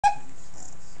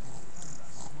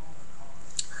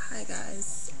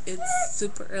It's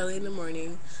super early in the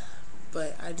morning,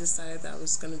 but I decided that I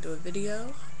was gonna do a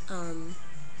video. Um,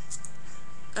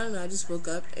 I don't know, I just woke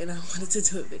up and I wanted to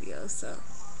do a video, so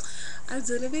I'm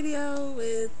doing a video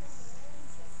with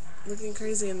looking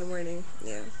crazy in the morning.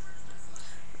 Yeah.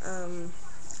 Um,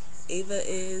 Ava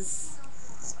is,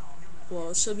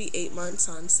 well, she'll be 8 months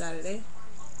on Saturday.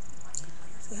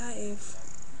 Say hi, Ave.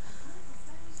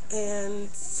 And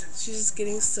she's just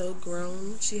getting so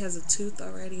grown. She has a tooth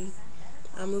already.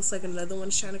 Looks like another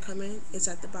one's trying to come in. It's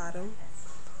at the bottom.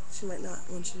 She might not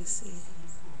want you to see.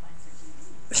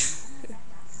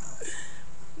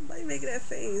 Why are you making that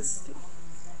face?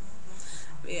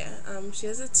 But yeah, she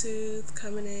has a tooth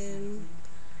coming in.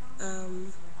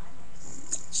 Um,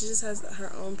 she just has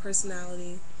her own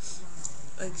personality.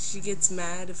 Like, she gets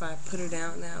mad if I put her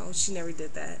down now. She never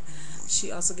did that.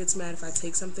 She also gets mad if I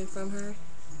take something from her.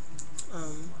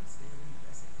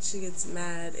 She gets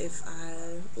mad if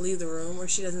I leave the room or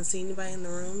she doesn't see anybody in the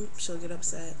room. She'll get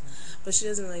upset. But she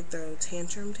doesn't like throw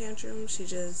tantrum. She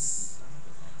just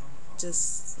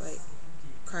like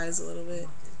cries a little bit.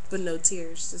 But no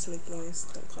tears. Just make noise.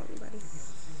 Don't call anybody.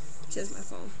 She has my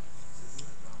phone.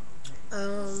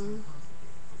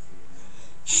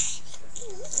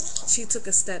 She took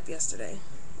a step yesterday.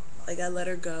 Like, I let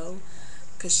her go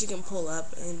because she can pull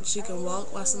up and she can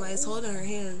walk while somebody's holding her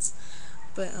hands.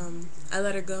 But I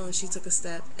let her go and she took a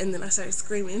step, and then I started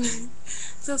screaming.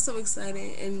 So I was so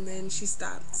excited, and then she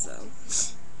stopped. So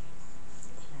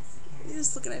you're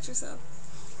just looking at yourself.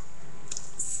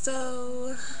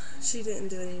 So she didn't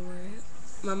do it anymore.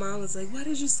 My mom was like, "Why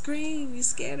did you scream? You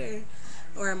scared her."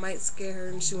 Or I might scare her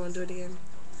and she won't do it again.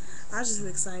 I was just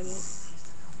excited.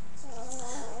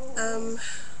 What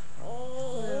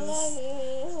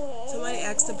else? Somebody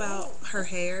asked about her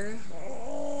hair.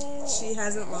 She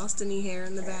hasn't lost any hair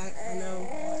in the back. I know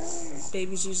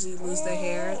babies usually lose their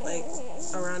hair like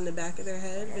around the back of their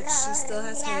head, but she still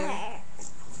has hair.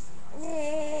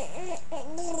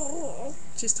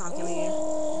 She's talking to you.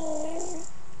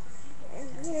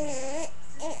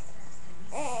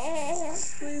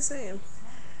 What are you saying?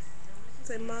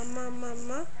 Say mama,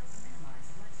 mama.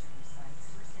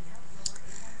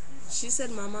 She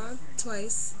said mama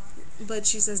twice, but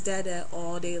she says dada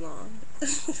all day long.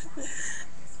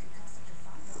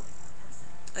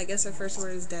 I guess her first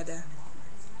word is dada.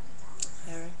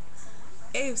 Alright.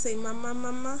 Abe, say mama,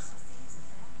 mama.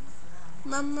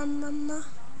 Mama, mama.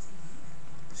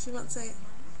 She won't say it.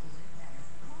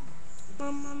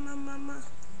 Mama, mama, mama.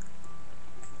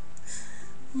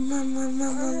 Mama,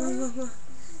 mama, mama.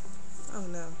 Oh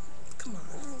no. Come on.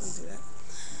 Don't do that.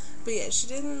 But yeah, she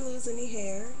didn't lose any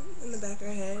hair in the back of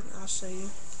her head. I'll show you.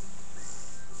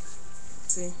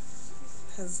 See?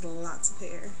 Has lots of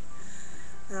hair.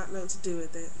 I don't know what to do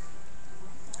with it.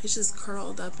 It's just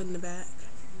curled up in the back.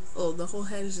 Oh, the whole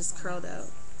head is just curled out.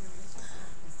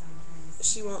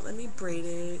 She won't let me braid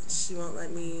it. She won't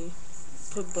let me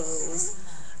put bows.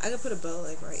 I could put a bow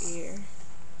like right here,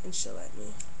 and she'll let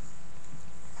me.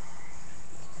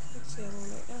 Actually, I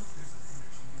won't right now.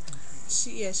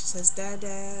 She says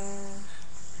dada.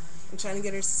 I'm trying to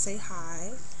get her to say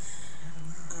hi.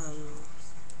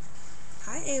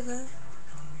 Hi Ava.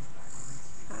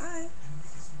 Hi.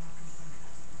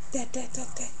 Dad.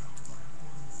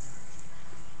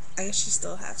 I guess she's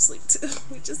still half asleep too.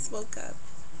 We just woke up.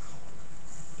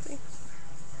 See?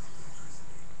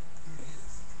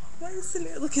 Why are you sitting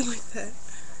there looking like that?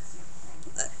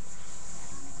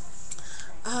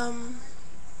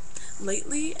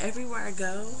 Lately, everywhere I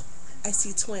go, I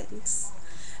see twins.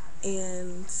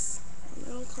 And I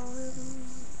don't call him.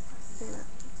 Yeah.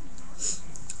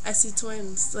 I see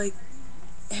twins like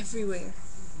everywhere.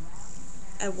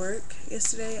 At work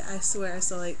yesterday, I swear I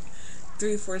saw like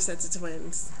 3 or 4 sets of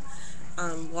twins.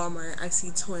 Walmart, I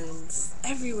see twins.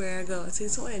 Everywhere I go, I see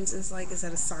twins. It's like, is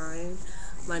that a sign?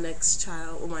 My next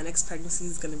pregnancy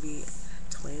is gonna be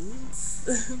twins.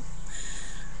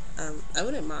 I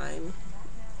wouldn't mind.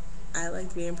 I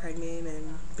like being pregnant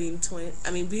and being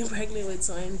pregnant with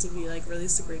twins would be like really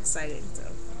super exciting.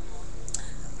 So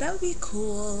that would be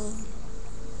cool.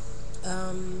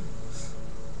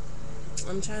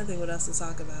 I'm trying to think what else to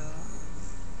talk about.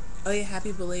 Oh yeah,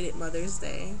 happy belated Mother's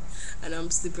Day. I know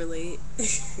I'm super late.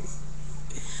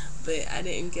 But I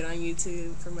didn't get on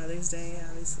YouTube for Mother's Day,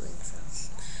 obviously. So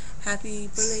happy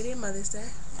belated Mother's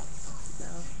Day.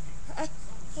 No.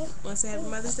 Want to say happy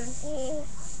Mother's Day?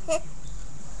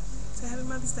 Say happy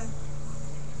Mother's Day.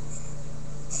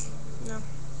 No.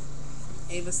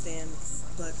 Ava stands.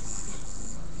 Look.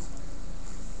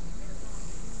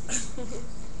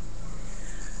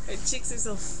 Her cheeks are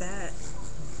so fat.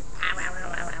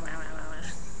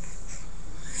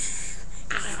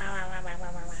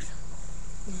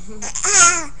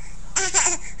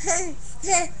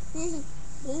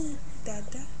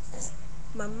 Dada.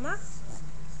 Mama.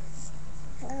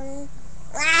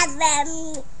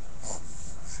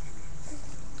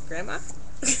 Grandma.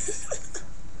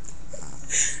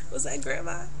 Was that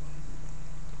grandma?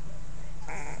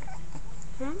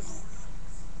 Hmm?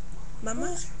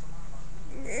 Mama?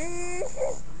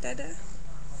 Dada?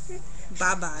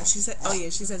 Baba. She said, oh yeah,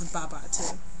 she says Baba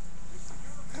too.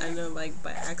 I know, like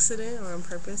by accident or on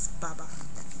purpose. Baba.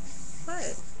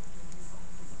 What?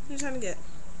 What are you trying to get?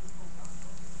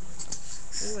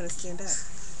 You want to stand up?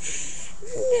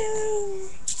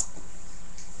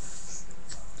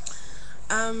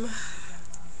 No.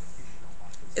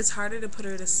 It's harder to put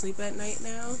her to sleep at night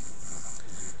now.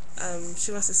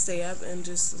 She wants to stay up and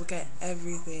just look at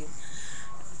everything.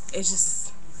 It's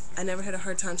just, I never had a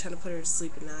hard time trying to put her to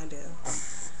sleep, and now I do.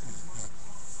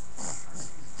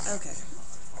 Okay.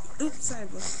 Oops, sorry,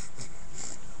 boo.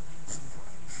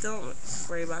 Don't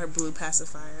worry about her blue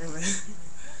pacifier.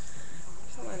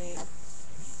 Come on, Abe.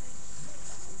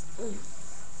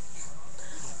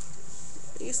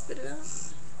 You spit it out?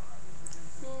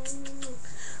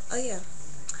 Oh, yeah.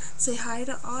 Say hi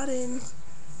to Auden.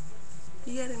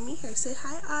 You gotta meet her. Say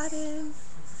hi, Auden.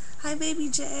 Hi, baby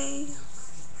J.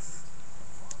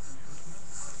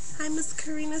 Hi, Miss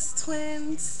Karina's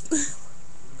twins.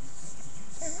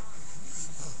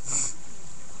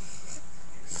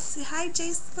 Say hi,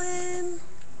 Jacelyn.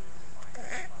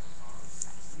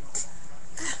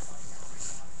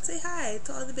 Say hi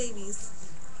to all the babies.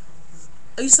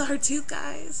 Oh, you saw her tooth,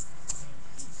 guys?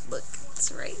 Look,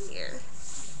 it's right here.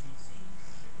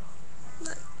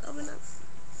 Look, open up.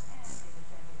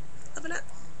 Open up.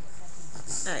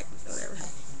 Alright, whatever.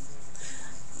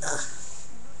 Ugh.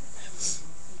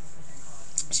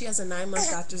 She has a 9-month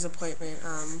doctor's appointment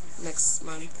next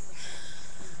month.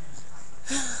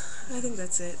 I think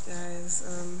that's it, guys.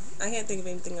 I can't think of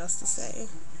anything else to say.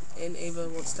 And Ava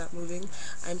won't stop moving.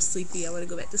 I'm sleepy. I want to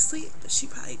go back to sleep, but she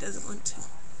probably doesn't want to.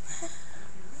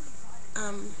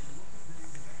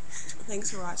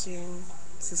 Thanks for watching,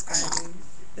 subscribing.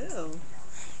 Ew.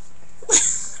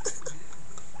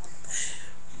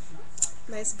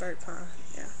 Nice burp, huh?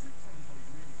 Yeah.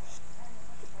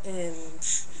 And,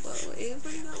 whoa, Ava,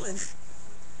 where you going?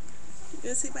 You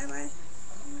gonna say bye-bye?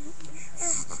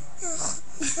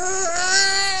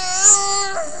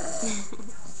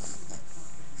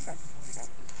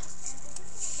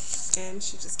 And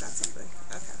she just got something.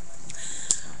 Okay.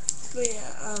 But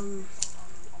yeah,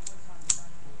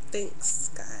 thanks,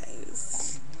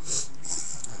 guys.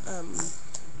 I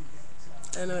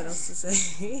don't know what else to say.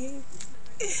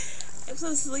 I'm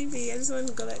so sleepy. I just want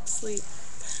to go back to sleep.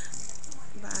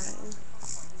 Bye.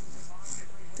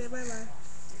 Say bye-bye.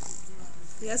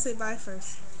 You gotta say bye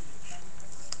first.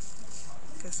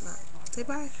 Guess not. Say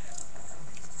bye.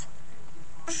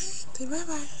 Say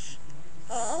bye-bye.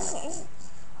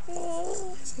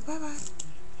 Say bye-bye.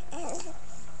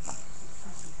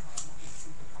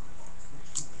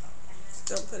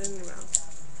 Don't put it in your mouth.